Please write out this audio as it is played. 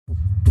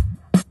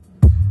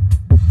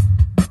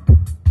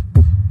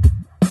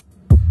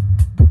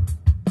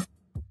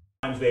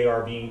they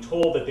are being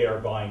told that they are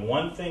buying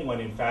one thing when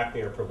in fact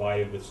they are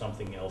provided with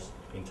something else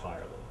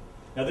entirely.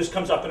 Now this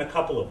comes up in a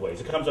couple of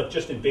ways. It comes up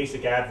just in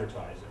basic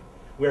advertising,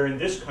 where in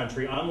this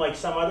country, unlike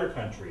some other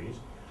countries,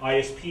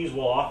 ISPs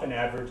will often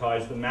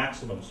advertise the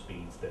maximum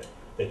speeds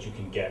that you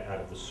can get out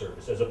of the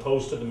service, as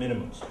opposed to the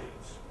minimum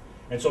speeds.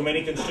 And so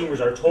many consumers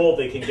are told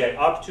they can get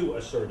up to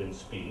a certain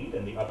speed,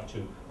 and the up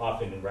to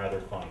often in rather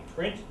fine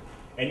print,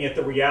 and yet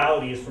the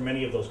reality is for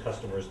many of those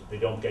customers, they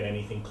don't get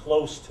anything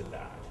close to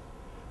that.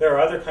 There are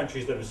other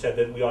countries that have said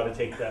that we ought to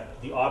take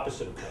the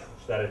opposite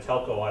approach, that a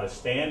telco ought to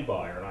stand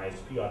by, or an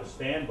ISP ought to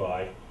stand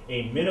by,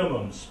 a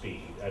minimum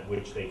speed at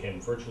which they can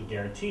virtually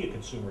guarantee a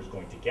consumer is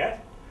going to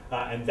get,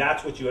 and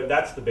that's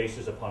the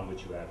basis upon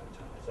which you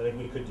advertise. I think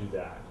we could do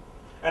that.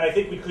 And I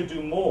think we could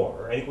do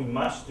more, I think we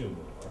must do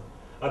more,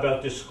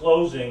 about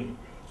disclosing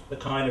the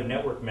kind of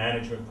network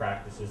management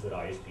practices that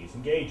ISPs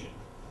engage in.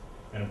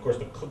 And of course,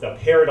 the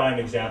paradigm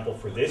example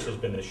for this has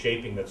been the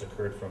shaping that's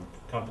occurred from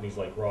companies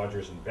like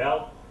Rogers and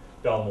Bell.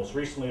 Bell most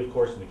recently, of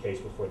course, in the case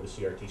before the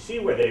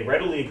CRTC, where they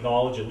readily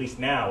acknowledge, at least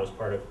now as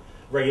part of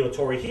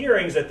regulatory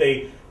hearings, that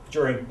they,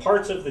 during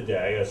parts of the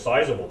day, a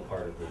sizable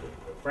part of the day,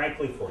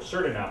 frankly, for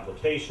certain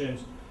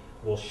applications,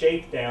 will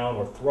shape down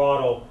or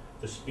throttle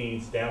the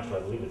speeds down to, I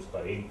believe it's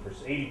about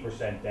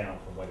 80% down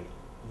from what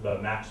the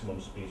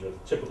maximum speeds or the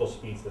typical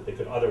speeds that they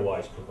could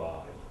otherwise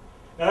provide.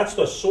 Now that's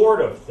the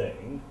sort of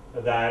thing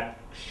that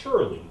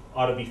surely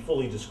ought to be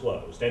fully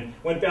disclosed. And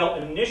when Bell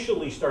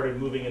initially started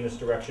moving in this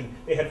direction,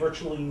 they had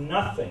virtually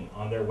nothing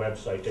on their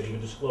website that even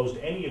disclosed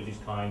any of these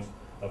kinds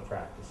of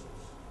practices.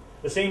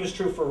 The same is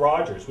true for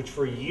Rogers, which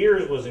for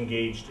years was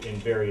engaged in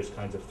various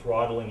kinds of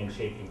throttling and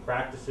shaping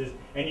practices,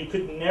 and you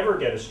could never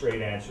get a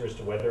straight answer as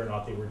to whether or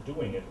not they were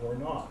doing it or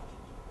not.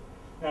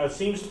 Now it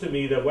seems to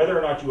me that whether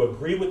or not you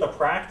agree with the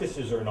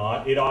practices or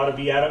not, it ought to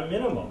be at a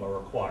minimum a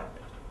requirement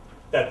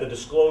that the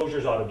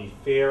disclosures ought to be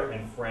fair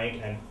and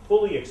frank and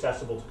fully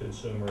accessible to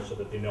consumers so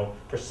that they know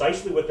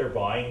precisely what they're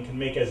buying and can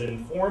make as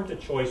informed a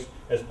choice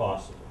as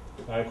possible.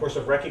 Now, of course,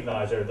 I've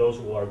recognized there are those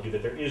who will argue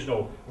that there is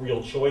no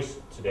real choice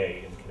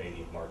today in the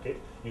Canadian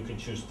market. You can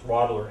choose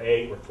throttler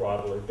A or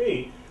throttler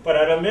B, but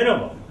at a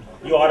minimum,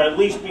 you ought to at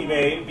least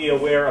be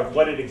aware of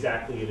what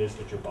exactly it is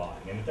that you're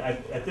buying. And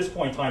at this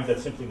point in time,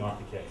 that's simply not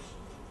the case.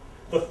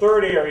 The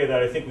third area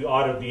that I think we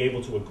ought to be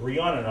able to agree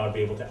on and ought to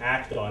be able to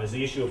act on is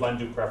the issue of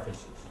undue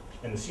preferences.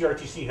 And the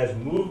CRTC has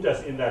moved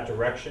us in that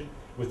direction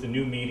with the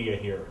new media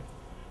hearing.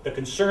 The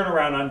concern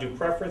around undue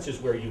preference is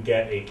where you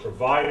get a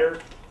provider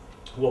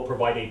who will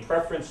provide a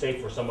preference,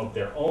 say, for some of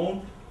their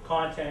own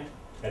content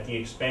at the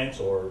expense,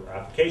 or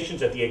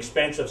applications at the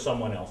expense of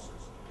someone else's.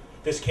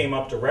 This came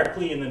up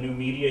directly in the new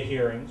media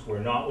hearings, where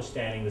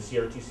notwithstanding the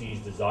CRTC's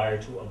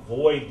desire to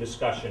avoid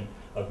discussion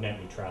of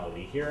net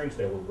neutrality hearings,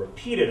 there were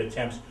repeated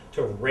attempts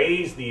to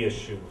raise the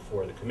issue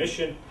before the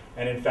Commission.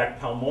 And in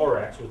fact,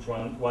 Palmorex, which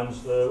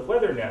runs the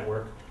Weather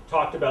Network,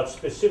 talked about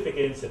specific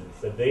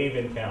incidents that they've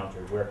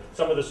encountered where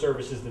some of the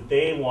services that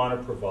they want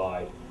to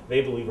provide,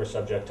 they believe are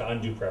subject to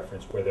undue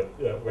preference, where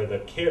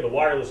the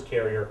wireless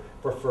carrier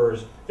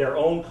prefers their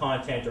own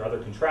content or other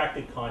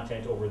contracted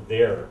content over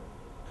their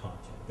content,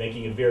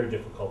 making it very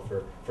difficult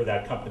for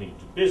that company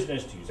to do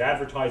business, to use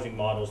advertising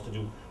models, to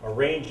do a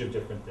range of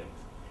different things.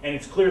 And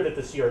it's clear that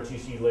the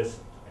CRTC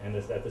listened, and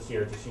that the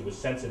CRTC was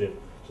sensitive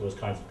to those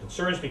kinds of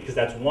concerns, because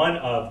that's one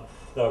of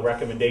the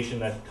recommendation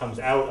that comes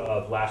out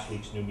of last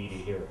week's new media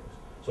hearings.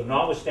 So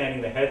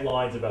notwithstanding the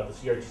headlines about the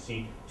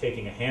CRTC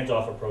taking a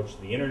hands-off approach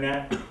to the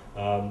internet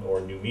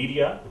or new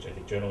media, which I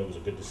think generally was a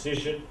good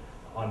decision,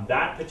 on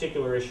that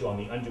particular issue, on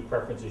the undue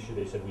preference issue,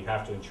 they said we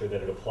have to ensure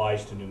that it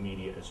applies to new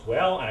media as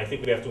well, and I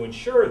think we have to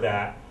ensure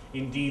that,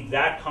 indeed,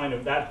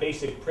 that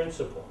basic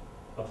principle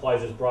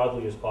applies as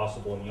broadly as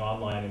possible in the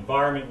online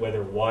environment,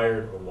 whether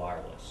wired or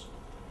wireless.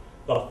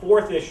 The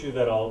fourth issue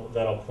that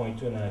I'll point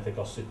to, and then I think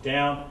I'll sit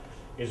down,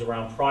 is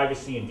around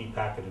privacy and deep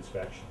packet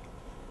inspection.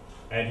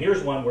 And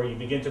here's one where you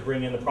begin to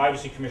bring in the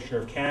Privacy Commissioner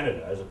of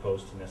Canada as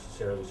opposed to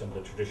necessarily some of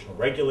the traditional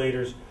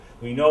regulators.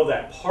 We know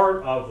that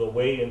part of the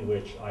way in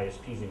which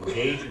ISPs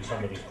engage in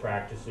some of these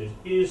practices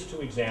is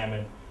to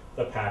examine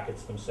the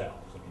packets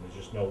themselves. I mean,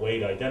 there's just no way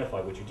to identify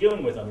what you're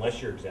dealing with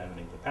unless you're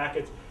examining the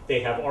packets.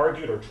 They have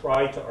argued or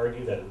tried to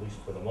argue that, at least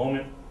for the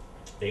moment,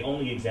 they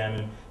only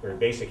examine very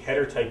basic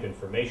header type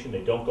information.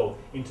 They don't go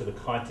into the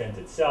content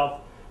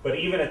itself. But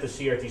even at the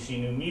CRTC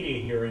new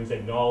media hearings,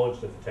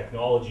 acknowledged that the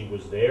technology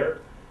was there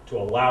to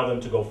allow them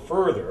to go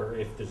further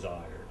if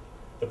desired.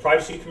 The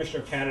Privacy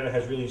Commissioner of Canada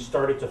has really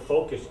started to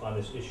focus on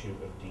this issue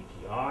of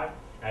DPI.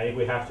 I think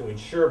we have to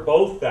ensure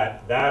both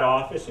that that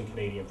office in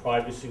Canadian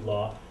privacy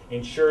law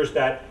ensures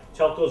that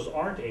telcos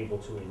aren't able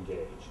to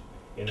engage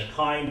in the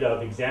kind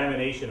of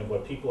examination of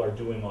what people are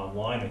doing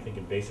online, I think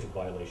in basic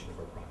violation of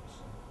our privacy.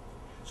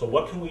 So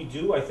what can we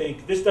do? I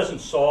think this doesn't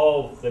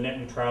solve the net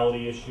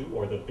neutrality issue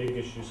or the big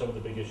issues, some of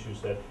the big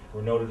issues that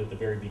were noted at the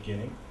very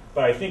beginning,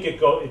 but I think it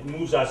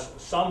moves us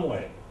some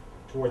way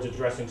towards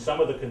addressing some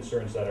of the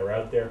concerns that are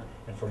out there,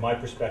 and from my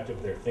perspective,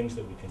 there are things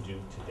that we can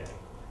do today.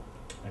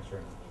 Thanks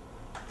very much.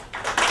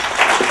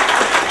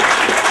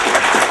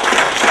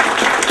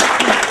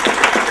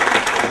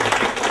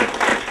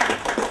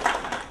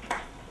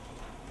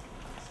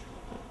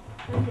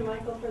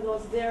 for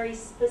those very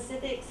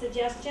specific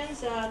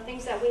suggestions,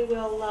 things that we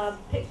will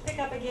pick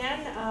up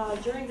again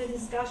during the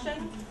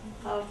discussion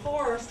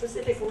for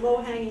specific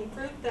low-hanging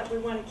fruit that we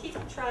want to keep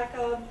track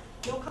of.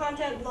 No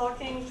content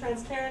blocking,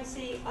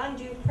 transparency,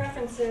 undue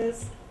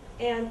preferences,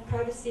 and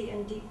privacy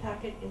and deep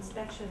packet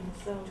inspections.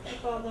 So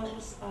keep all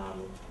those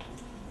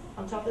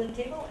on top of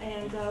the table,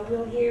 and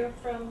we'll hear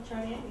from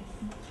Charlie Angus.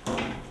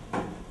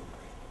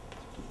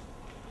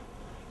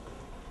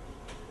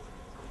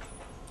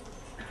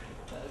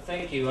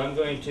 Thank you. I'm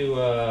going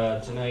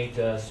to tonight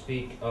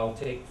speak. I'll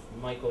take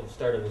Michael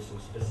started with some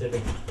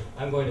specifics.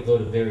 I'm going to go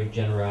to very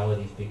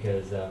generalities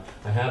because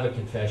I have a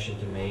confession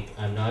to make.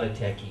 I'm not a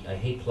techie. I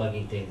hate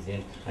plugging things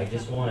in. I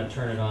just want to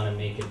turn it on and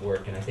make it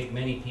work, and I think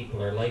many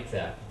people are like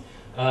that.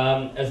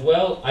 As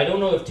well, I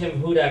don't know if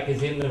Tim Hudak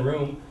is in the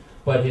room,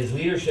 but his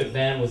leadership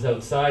van was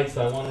outside,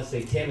 so I want to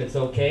say, Tim, it's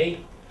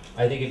okay.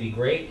 I think it'd be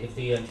great if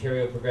the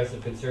Ontario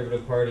Progressive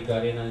Conservative Party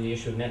got in on the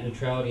issue of net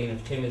neutrality, and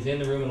if Tim is in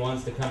the room and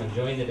wants to come and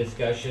join the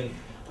discussion.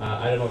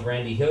 I don't know if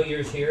Randy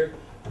Hillier's here.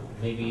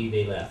 Maybe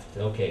they left.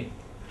 Okay.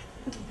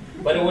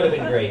 But it would have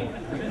been great.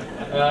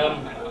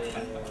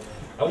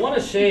 I want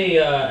to say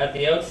at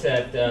the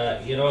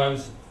outset, you know,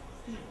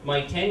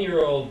 my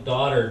 10-year-old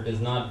daughter does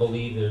not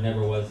believe there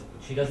never was,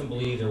 she doesn't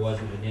believe there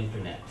wasn't an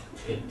internet.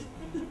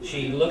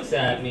 She looks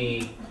at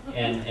me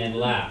and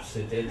laughs.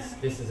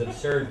 This is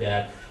absurd,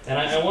 Dad. And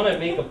I want to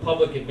make a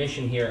public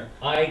admission here.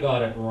 I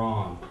got it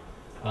wrong.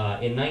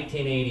 In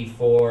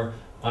 1984,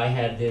 I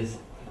had this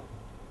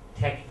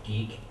tech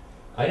geek.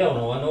 I don't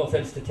know, no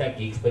offense to tech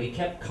geeks, but he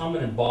kept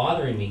coming and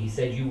bothering me. He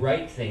said, you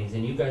write things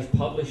and you guys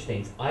publish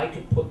things. I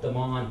could put them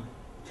on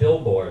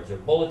billboards or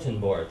bulletin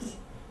boards.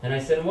 And I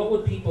said, what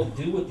would people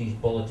do with these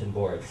bulletin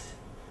boards?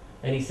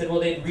 And he said, well,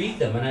 they'd read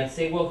them. And I'd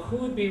say, well, who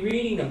would be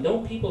reading them?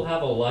 Don't people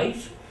have a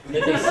life?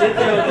 That they sit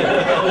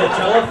there with a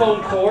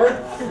telephone cord?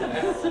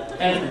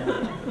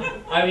 And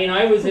I mean,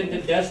 I was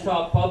into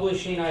desktop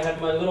publishing. I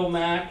had my little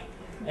Mac,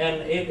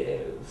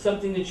 and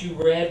something that you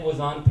read was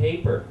on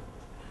paper.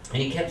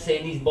 And he kept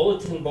saying, these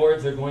bulletin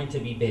boards are going to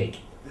be big.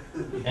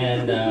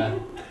 And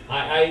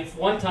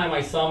one time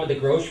I saw him at the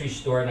grocery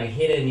store, and I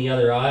hid in the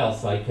other aisle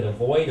so I could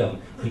avoid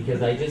him,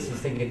 because I just was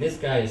thinking, this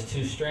guy is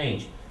too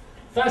strange.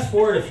 Fast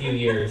forward a few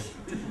years,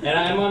 and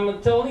I'm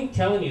only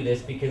telling you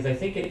this because I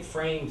think it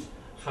frames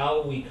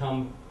how we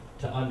come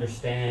to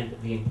understand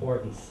the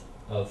importance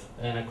of,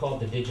 and I call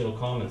it the digital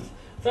commons.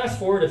 Fast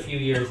forward a few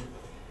years,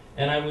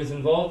 and I was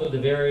involved with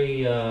a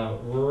very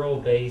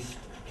rural-based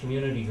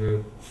community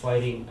group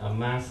fighting a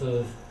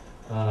massive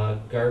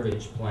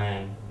garbage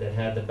plan that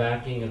had the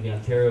backing of the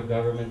Ontario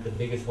government, the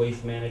biggest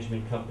waste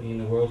management company in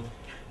the world.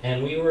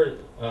 And we were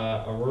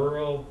a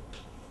rural,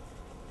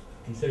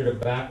 considered a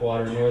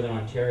backwater in Northern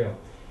Ontario.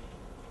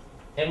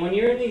 And when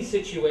you're in these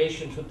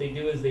situations, what they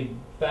do is they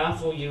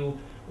baffle you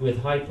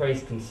with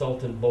high-priced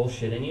consultant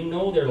bullshit, and you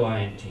know they're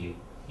lying to you.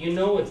 You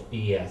know it's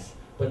BS,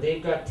 but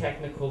they've got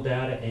technical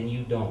data and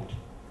you don't.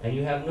 And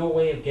you have no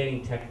way of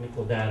getting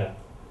technical data.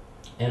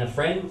 And a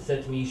friend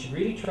said to me, you should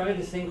really try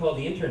this thing called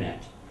the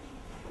internet.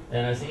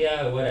 And I said,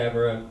 yeah,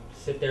 whatever. I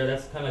sit there,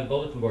 that's kind of like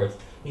bulletin boards.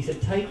 He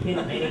said, type in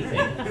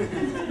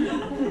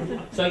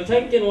anything. So I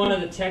typed in one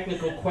of the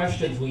technical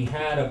questions we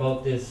had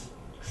about this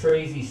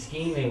crazy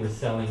scheme they were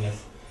selling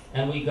us,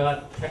 and we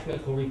got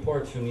technical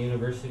reports from the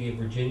University of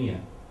Virginia.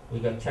 We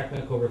got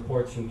technical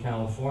reports from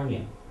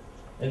California.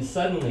 And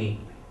suddenly,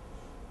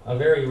 a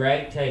very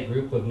ragtag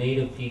group of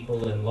native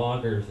people and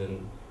loggers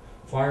and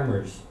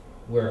farmers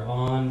were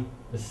on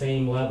the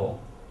same level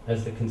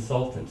as the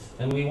consultants.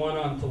 And we went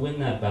on to win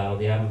that battle,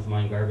 the Adams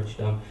Mine garbage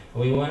dump.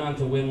 And we went on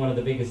to win one of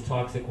the biggest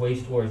toxic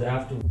waste wars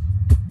afterwards.